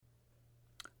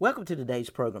Welcome to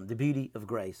today's program, The Beauty of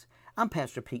Grace. I'm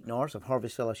Pastor Pete Norris of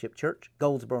Harvest Fellowship Church,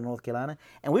 Goldsboro, North Carolina,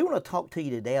 and we want to talk to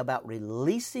you today about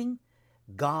releasing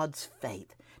God's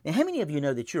faith. Now, how many of you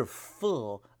know that you're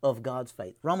full of God's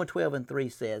faith? Romans 12:3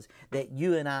 says that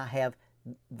you and I have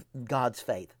God's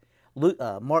faith.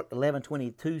 Mark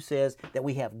 11:22 says that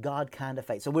we have God kind of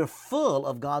faith. So we're full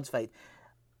of God's faith.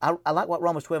 I like what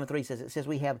Romans 12:3 says. It says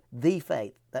we have the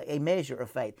faith, a measure of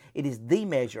faith. It is the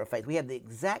measure of faith. We have the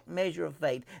exact measure of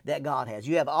faith that God has.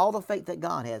 You have all the faith that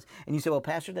God has. And you say, well,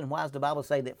 Pastor, then why does the Bible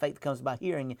say that faith comes by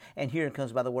hearing and hearing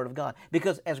comes by the Word of God?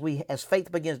 Because as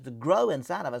faith begins to grow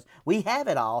inside of us, we have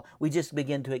it all. We just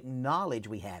begin to acknowledge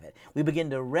we have it. We begin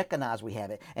to recognize we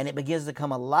have it. And it begins to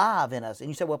come alive in us.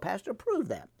 And you say, well, Pastor, prove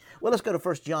that. Well, let's go to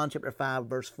 1 John chapter 5,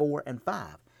 verse 4 and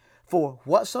 5. For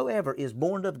whatsoever is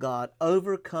born of God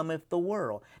overcometh the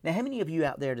world. Now, how many of you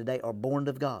out there today are born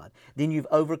of God? Then you've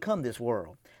overcome this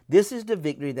world. This is the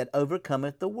victory that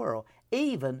overcometh the world,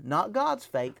 even not God's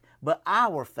faith, but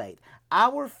our faith.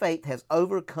 Our faith has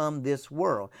overcome this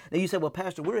world. Now you say, well,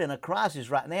 Pastor, we're in a crisis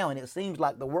right now and it seems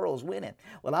like the world's winning.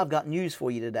 Well, I've got news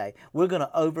for you today. We're going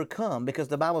to overcome because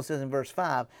the Bible says in verse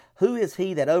 5, who is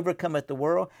he that overcometh the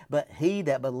world but he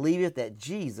that believeth that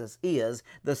Jesus is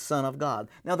the Son of God?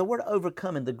 Now the word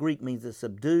overcome in the Greek means to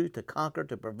subdue, to conquer,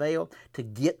 to prevail, to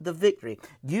get the victory.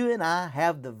 You and I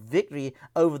have the victory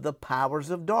over the powers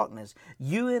of darkness.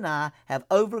 You and I have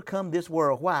overcome this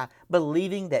world. Why?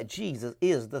 Believing that Jesus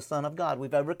is the Son of God.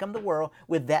 We've overcome the world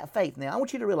with that faith. Now, I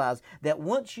want you to realize that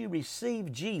once you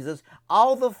receive Jesus,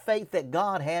 all the faith that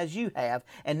God has, you have,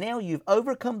 and now you've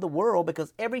overcome the world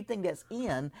because everything that's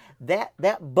in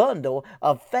that bundle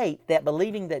of faith, that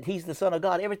believing that He's the Son of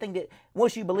God, everything that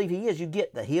once you believe He is, you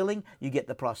get the healing, you get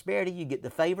the prosperity, you get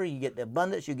the favor, you get the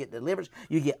abundance, you get deliverance,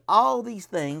 you get all these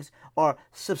things are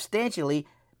substantially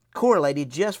correlated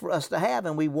just for us to have,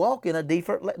 and we walk in a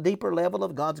deeper level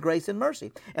of God's grace and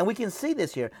mercy. And we can see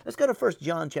this here. Let's go to 1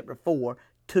 John chapter 4,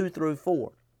 2 through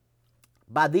 4.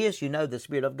 By this you know the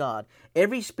Spirit of God.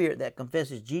 Every spirit that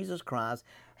confesses Jesus Christ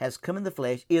has come in the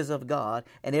flesh is of God,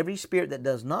 and every spirit that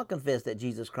does not confess that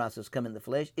Jesus Christ has come in the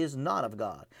flesh is not of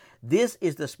God. This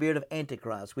is the spirit of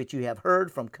Antichrist, which you have heard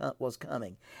from was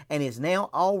coming, and is now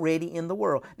already in the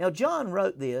world. Now John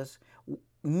wrote this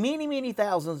many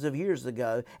thousands of years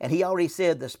ago, and he already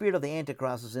said the spirit of the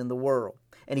Antichrist is in the world.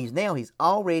 And he's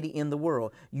already in the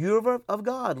world. You're of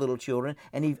God, little children,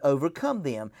 and you've overcome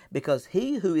them, because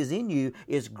he who is in you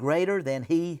is greater than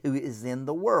he who is in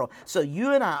the world. So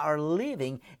you and I are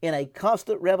living in a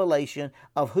constant revelation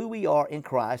of who we are in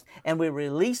Christ, and we're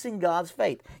releasing God's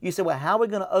faith. You say, well, how are we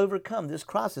going to overcome this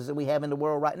crisis that we have in the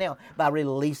world right now? By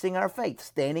releasing our faith,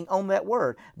 standing on that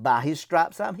word. By His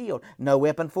stripes I'm healed. No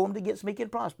weapon formed against me can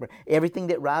prosper. Everything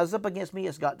that rises up against me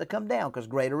has got to come down, because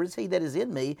greater is He that is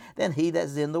in me than he that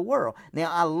is in the world. Now,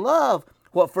 I love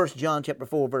what 1 John chapter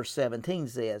 4, verse 17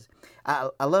 says.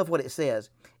 I love what it says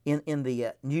in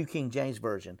the New King James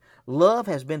Version. Love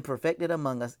has been perfected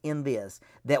among us in this,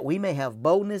 that we may have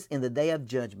boldness in the day of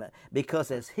judgment,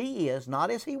 because as He is,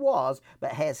 not as He was,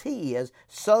 but as He is,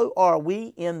 so are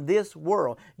we in this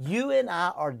world. You and I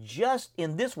are just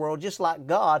in this world, just like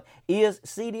God is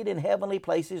seated in heavenly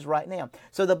places right now.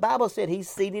 So the Bible said He's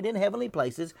seated in heavenly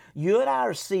places. You and I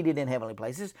are seated in heavenly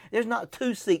places. There's not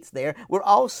two seats there. We're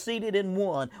all seated in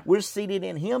one. We're seated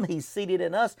in Him. He's seated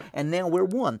in us, and now we're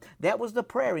one. That was the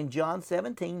prayer in John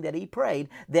 17 that He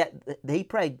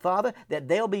prayed, Father, that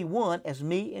they'll be one as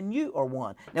me and you are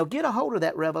one. Now get a hold of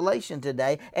that revelation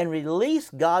today and release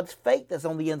God's faith that's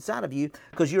on the inside of you,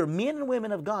 because you're men and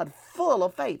women of God full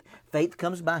of faith. Faith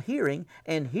comes by hearing,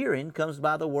 and hearing comes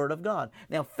by the Word of God.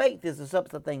 Now faith is the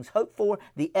substance of things hoped for,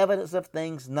 the evidence of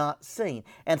things not seen.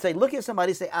 And say, look at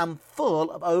somebody, say, I'm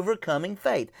full of overcoming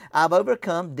faith. I've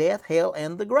overcome death, hell,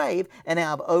 and the grave, and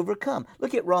I've overcome.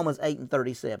 Look at Romans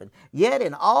 8:37. Yet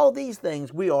in all these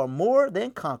things we are more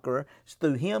than conquerors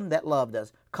through Him that loved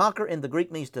us. Conquer in the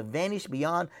Greek means to vanish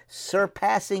beyond,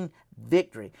 surpassing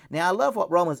victory. Now I love what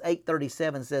Romans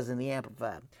 8:37 says in the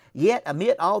Amplified. Yet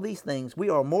amid all these things we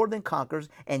are more than conquerors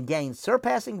and gain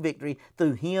surpassing victory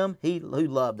through Him who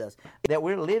loved us. That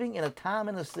we're living in a time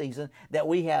and a season that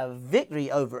we have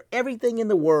victory over everything in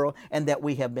the world, and that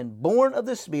we have been born of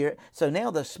the Spirit. So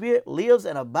now the Spirit lives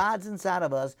and abides inside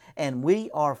of us, and we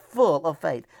are full of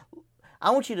faith. I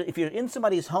want you to, if you're in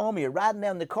somebody's home or you're riding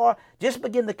down the car, just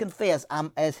begin to confess,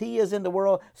 as He is in the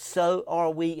world, so are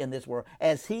we in this world.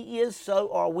 As He is,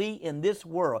 so are we in this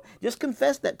world. Just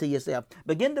confess that to yourself.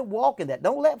 Begin to walk in that.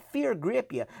 Don't let fear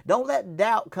grip you. Don't let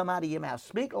doubt come out of your mouth.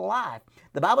 Speak life.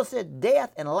 The Bible said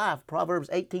death and life, Proverbs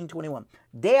 18:21.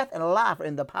 Death and life are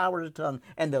in the power of the tongue,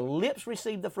 and the lips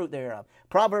receive the fruit thereof.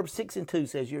 Proverbs 6:2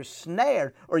 says, you're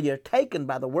snared or you're taken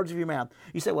by the words of your mouth.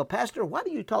 You say, well, Pastor, why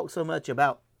do you talk so much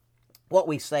about what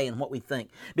we say and what we think?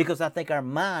 Because I think our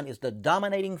mind is the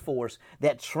dominating force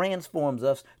that transforms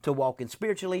us to walking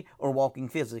spiritually or walking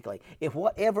physically. If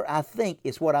whatever I think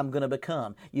is what I'm going to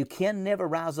become, you can never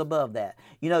rise above that.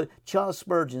 You know, Charles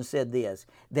Spurgeon said this,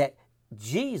 that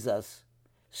Jesus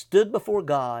stood before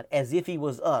God as if He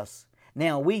was us.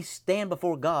 Now we stand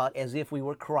before God as if we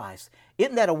were Christ.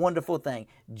 Isn't that a wonderful thing?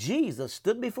 Jesus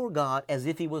stood before God as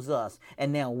if He was us,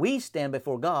 and now we stand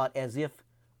before God as if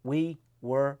we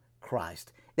were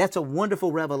Christ. That's a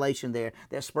wonderful revelation there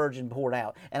that Spurgeon poured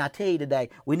out. And I tell you today,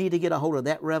 we need to get a hold of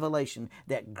that revelation,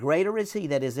 that greater is He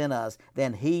that is in us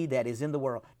than he that is in the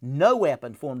world. No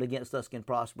weapon formed against us can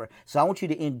prosper. So I want you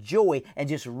to enjoy and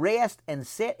just rest and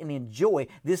sit and enjoy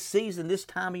this season, this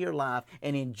time of your life,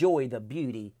 and enjoy the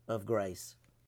beauty of grace.